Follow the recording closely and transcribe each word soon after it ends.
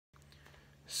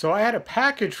So I had a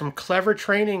package from Clever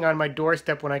Training on my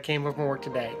doorstep when I came home from work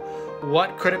today.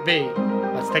 What could it be?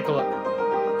 Let's take a look.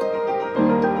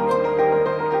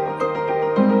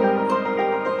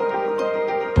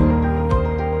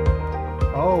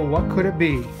 Oh, what could it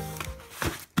be?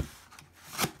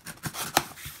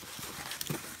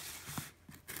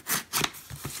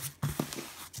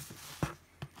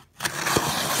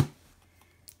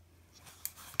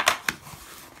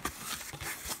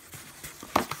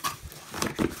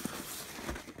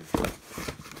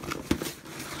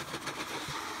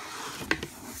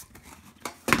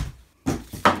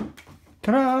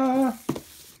 Ta-da!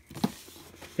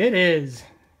 It is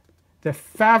the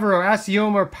Favero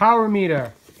Assioma power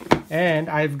meter. And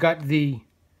I've got the,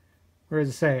 where does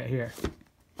it say it here?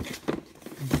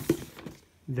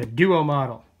 The Duo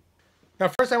model.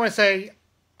 Now first I want to say,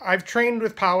 I've trained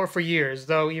with power for years,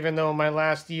 even though my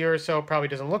last year or so probably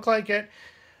doesn't look like it.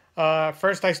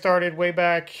 First I started way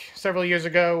back several years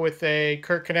ago with a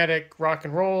Kurt Kinetic rock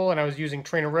and roll, and I was using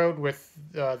Trainer Road with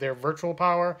their virtual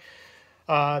power.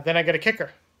 Then I got a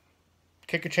kicker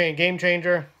chain game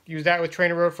changer. Used that with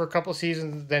Trainer Road for a couple of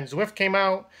seasons. Then Zwift came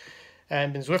out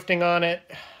and been Zwifting on it.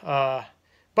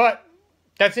 But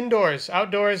that's indoors.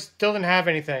 Outdoors, still didn't have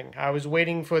anything. I was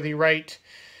waiting for the right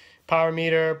power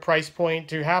meter price point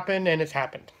to happen, and it's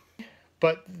happened.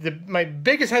 But my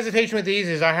biggest hesitation with these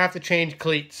is I have to change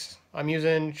cleats. I'm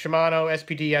using Shimano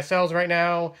SPD SLs right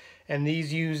now, and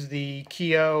these use the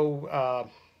Keo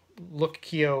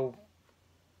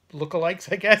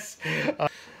lookalikes, I guess.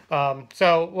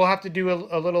 So we'll have to do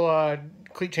a little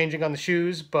cleat changing on the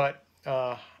shoes, but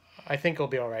I think it'll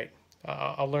be all right.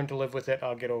 I'll learn to live with it.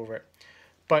 I'll get over it.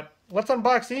 But let's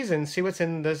unbox these and see what's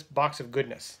in this box of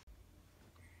goodness.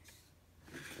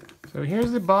 So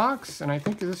here's the box, and I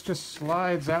think this just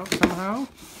slides out somehow.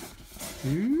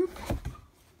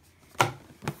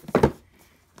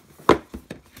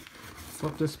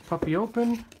 Flip this puppy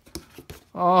open.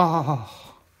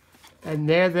 Oh, and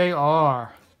there they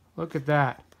are. Look at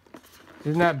that.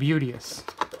 Isn't that beauteous?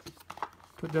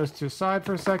 Put those to the side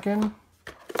for a second.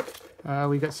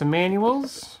 We got some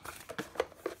manuals.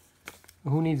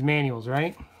 Who needs manuals,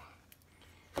 right?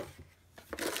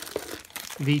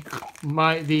 The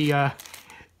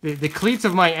cleats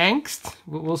of my angst.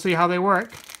 We'll see how they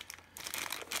work.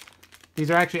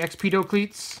 These are actually Xpedo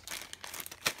cleats.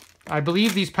 I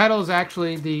believe these pedals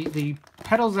actually, the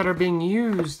pedals that are being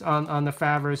used on the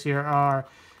Faveros here are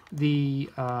it's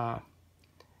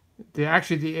the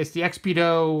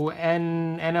Xpedo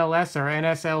NLS or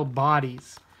NSL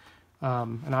bodies.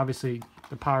 And obviously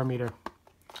the power meter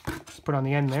is put on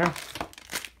the end there.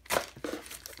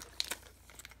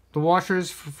 The washers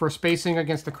for spacing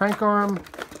against the crank arm.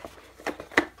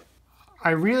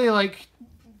 I really like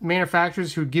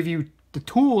manufacturers who give you the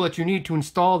tool that you need to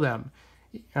install them.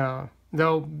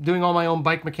 Though doing all my own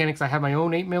bike mechanics, I have my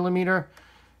own 8mm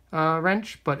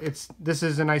wrench, but this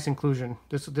is a nice inclusion.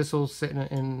 This will sit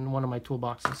in one of my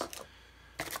toolboxes.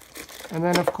 And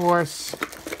then of course,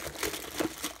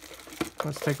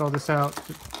 let's take all this out.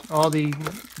 All the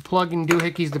plug and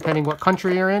doohickeys depending what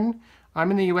country you're in. I'm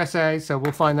in the USA, so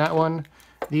we'll find that one.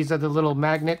 These are the little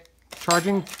magnet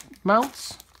charging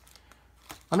mounts.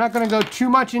 I'm not going to go too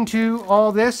much into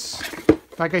all this.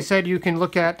 Like I said, you can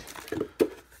look at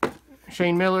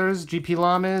Shane Miller's,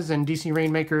 GPLama's, and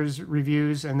DCRainmaker's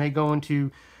reviews, and they go into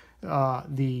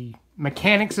the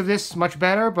mechanics of this much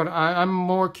better, but I'm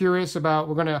more curious about,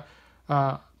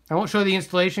 I won't show the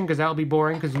installation because that'll be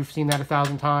boring because you've seen that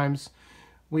 1,000 times.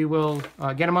 We will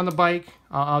get them on the bike.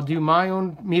 I'll do my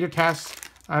own meter tests,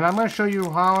 and I'm going to show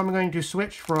you how I'm going to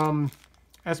switch from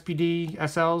SPD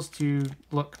SLs to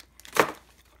look.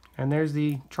 And there's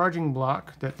the charging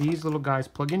block that these little guys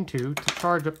plug into to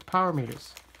charge up the power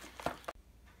meters.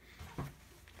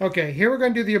 Okay, here we're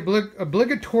going to do the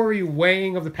obligatory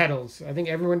weighing of the pedals. I think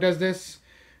everyone does this.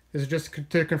 This is just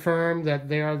to confirm that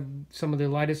they are some of the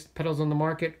lightest pedals on the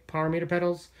market, power meter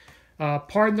pedals.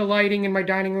 Pardon the lighting in my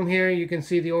dining room here. You can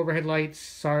see the overhead lights.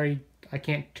 Sorry, I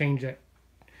can't change it.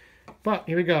 But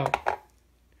here we go.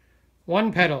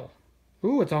 One pedal.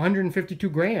 Ooh, it's 152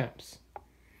 grams.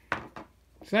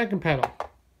 Second pedal.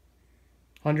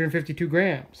 152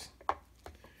 grams.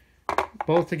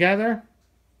 Both together,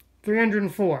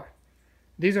 304.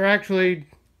 These are actually,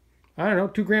 I don't know,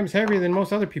 2 grams heavier than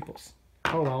most other people's.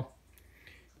 Oh well.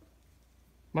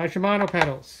 My Shimano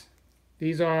pedals.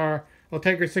 These are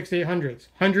Ultegra 6800s.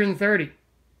 130.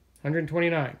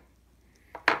 129.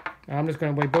 I'm just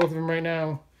going to weigh both of them right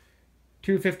now.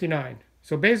 259.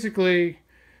 So basically,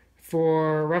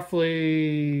 for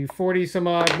roughly 40 some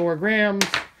odd more grams,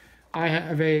 I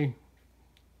have a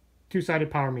two-sided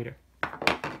power meter.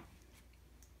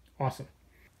 Awesome.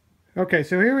 Okay,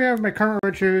 so here we have my current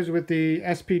road shoes with the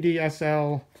SPD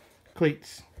SL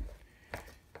cleats.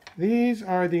 These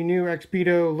are the new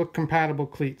Expedo look compatible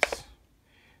cleats.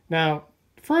 Now,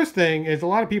 first thing is a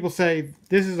lot of people say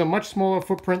this is a much smaller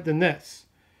footprint than this.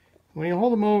 When you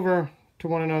hold them over to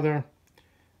one another,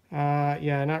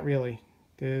 yeah, not really.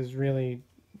 There's really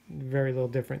very little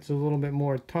difference. There's a little bit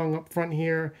more tongue up front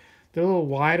here. They're a little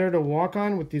wider to walk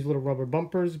on with these little rubber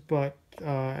bumpers, but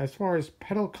as far as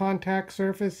pedal contact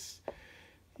surface,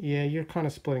 yeah, you're kind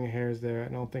of splitting hairs there.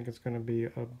 I don't think it's going to be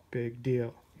a big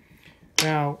deal.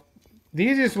 Now, the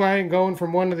easiest way, going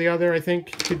from one to the other, I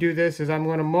think, to do this is I'm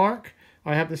going to mark.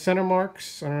 I have the center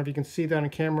marks. I don't know if you can see that on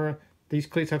camera. These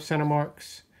cleats have center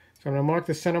marks. So I'm going to mark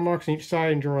the center marks on each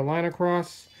side and draw a line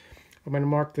across. I'm going to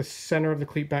mark the center of the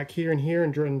cleat back here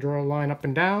and draw a line up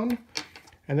and down.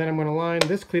 And then I'm going to line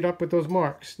this cleat up with those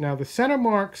marks. Now, the center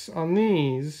marks on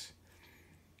these,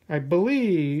 I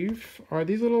believe, are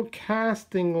these little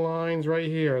casting lines right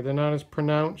here. They're not as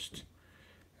pronounced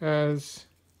as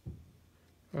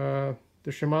the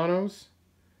Shimano's,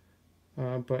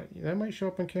 but that might show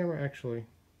up on camera actually.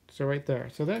 So right there.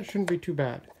 So that shouldn't be too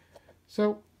bad.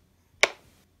 So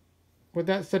with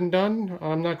that said and done,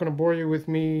 I'm not going to bore you with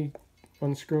me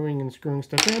unscrewing and screwing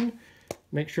stuff in.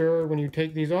 Make sure when you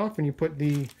take these off and you put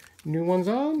the new ones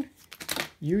on,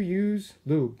 you use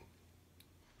lube.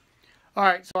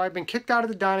 Alright, so I've been kicked out of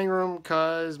the dining room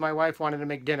because my wife wanted to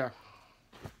make dinner.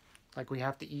 Like we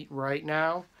have to eat right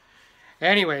now.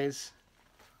 Anyways,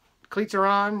 cleats are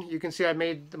on. You can see I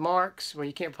made the marks. Well,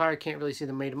 you probably can't really see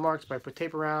the made marks, but I put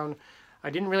tape around. I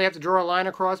didn't really have to draw a line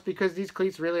across because these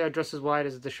cleats really are just as wide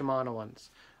as the Shimano ones.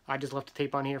 I just left the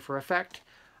tape on here for effect.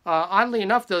 Oddly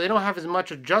enough, though, they don't have as much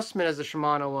adjustment as the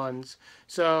Shimano ones,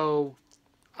 so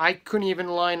I couldn't even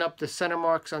line up the center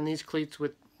marks on these cleats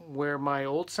with where my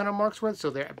old center marks were, so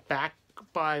they're back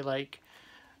by like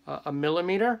a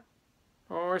millimeter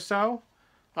or so.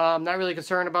 I'm not really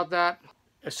concerned about that.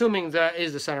 Assuming that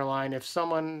is the center line. If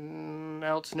someone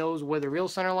else knows where the real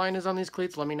center line is on these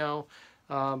cleats, let me know.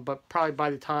 But probably by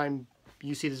the time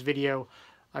you see this video,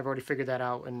 I've already figured that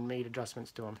out and made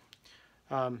adjustments to them.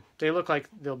 They look like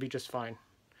they'll be just fine.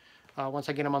 Once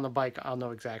I get them on the bike, I'll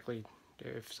know exactly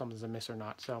if something's amiss or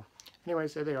not. So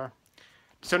anyways, there they are.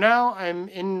 So now I'm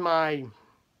in my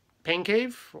pain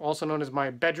cave, also known as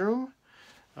my bedroom.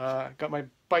 Got my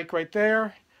bike right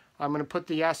there. I'm going to put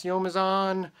the Assiomas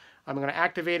on. I'm going to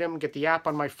activate them, get the app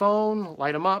on my phone,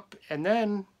 light them up, and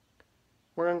then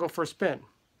we're going to go for a spin.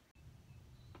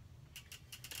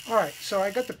 Alright, so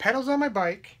I got the pedals on my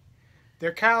bike.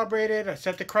 They're calibrated. I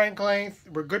set the crank length.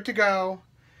 We're good to go.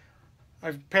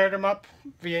 I've paired them up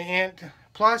via Ant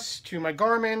Plus to my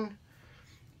Garmin.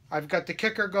 I've got the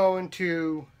kicker going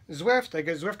to Zwift. I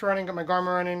got Zwift running, got my Garmin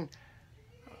running.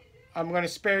 I'm going to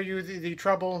spare you the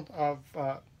trouble of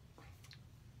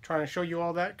trying to show you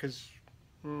all that because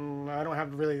I don't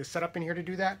have really the setup in here to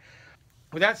do that.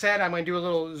 With that said, I'm going to do a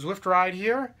little Zwift ride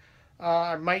here.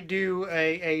 I might do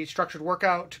a structured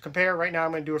workout to compare. Right now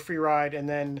I'm going to do a free ride, and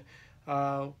then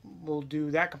we'll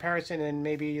do that comparison and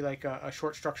maybe like a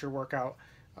short structured workout.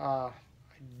 I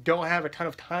don't have a ton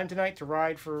of time tonight to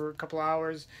ride for a couple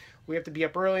hours. We have to be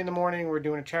up early in the morning. We're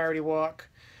doing a charity walk.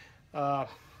 Why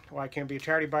can't it be a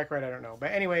charity bike ride? I don't know.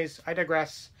 But anyways, I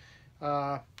digress.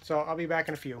 So I'll be back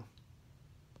in a few.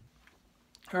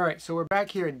 Alright, so we're back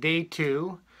here at day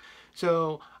 2.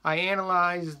 So I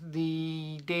analyzed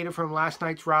the data from last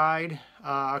night's ride.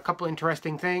 A couple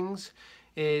interesting things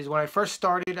is when I first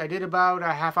started, I did about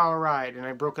a half-hour ride and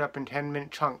I broke it up in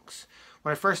 10-minute chunks.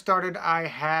 When I first started, I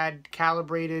had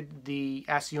calibrated the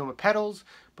Assioma pedals,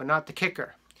 but not the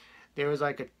kicker. There was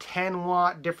like a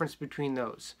 10-watt difference between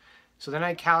those. So then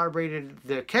I calibrated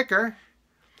the kicker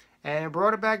and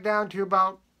brought it back down to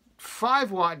about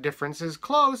 5-watt differences.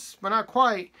 Close, but not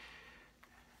quite.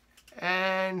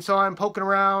 And so I'm poking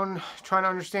around trying to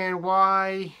understand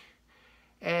why,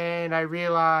 and I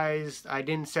realized I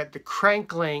didn't set the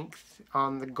crank length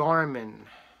on the Garmin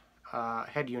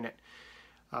head unit.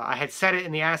 I had set it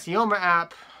in the Assioma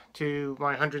app to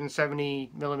my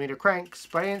 170mm cranks,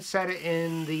 but I didn't set it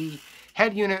in the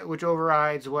head unit, which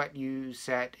overrides what you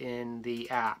set in the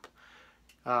app.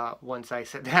 Once I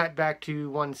set that back to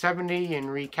 170 and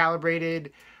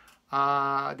recalibrated,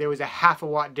 there was a half a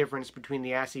watt difference between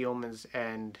the Assiomas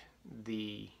and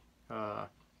the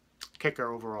kicker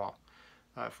overall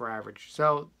for average.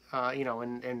 So, you know,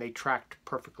 and they tracked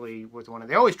perfectly with one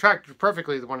another. They always tracked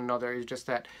perfectly with one another. It's just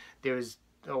that there was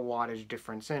a wattage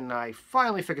difference, and I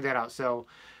finally figured that out. So,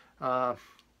 a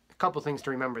couple things to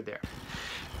remember there.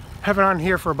 Have it on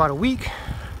here for about a week.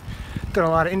 Done a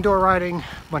lot of indoor riding,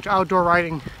 a bunch of outdoor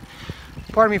riding.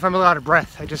 Pardon me if I'm a little out of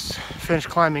breath. I just finished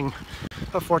climbing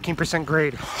a 14%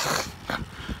 grade.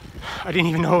 I didn't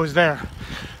even know it was there.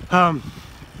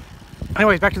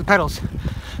 Anyways, back to the pedals.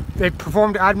 They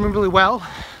performed admirably well,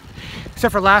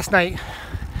 except for last night.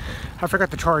 I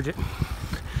forgot to charge it.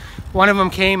 One of them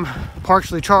came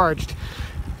partially charged.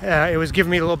 It was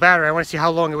giving me a little battery. I want to see how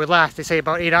long it would last. They say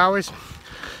about 8 hours.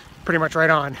 Pretty much right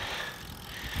on.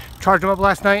 Charged them up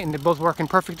last night and they're both working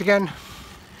perfect again.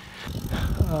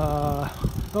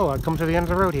 Oh, I've come to the end of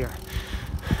the road here.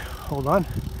 Hold on.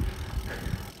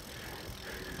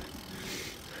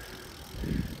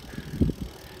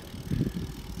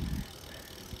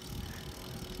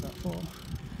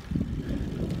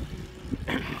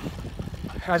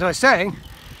 As I was saying,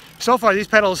 so far these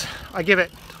pedals, I give it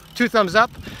 2 thumbs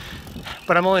up,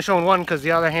 but I'm only showing one because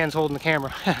the other hand's holding the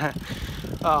camera.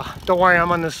 Don't worry,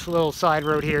 I'm on this little side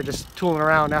road here, just tooling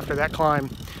around after that climb.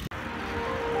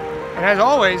 And as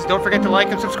always, don't forget to like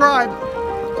and subscribe.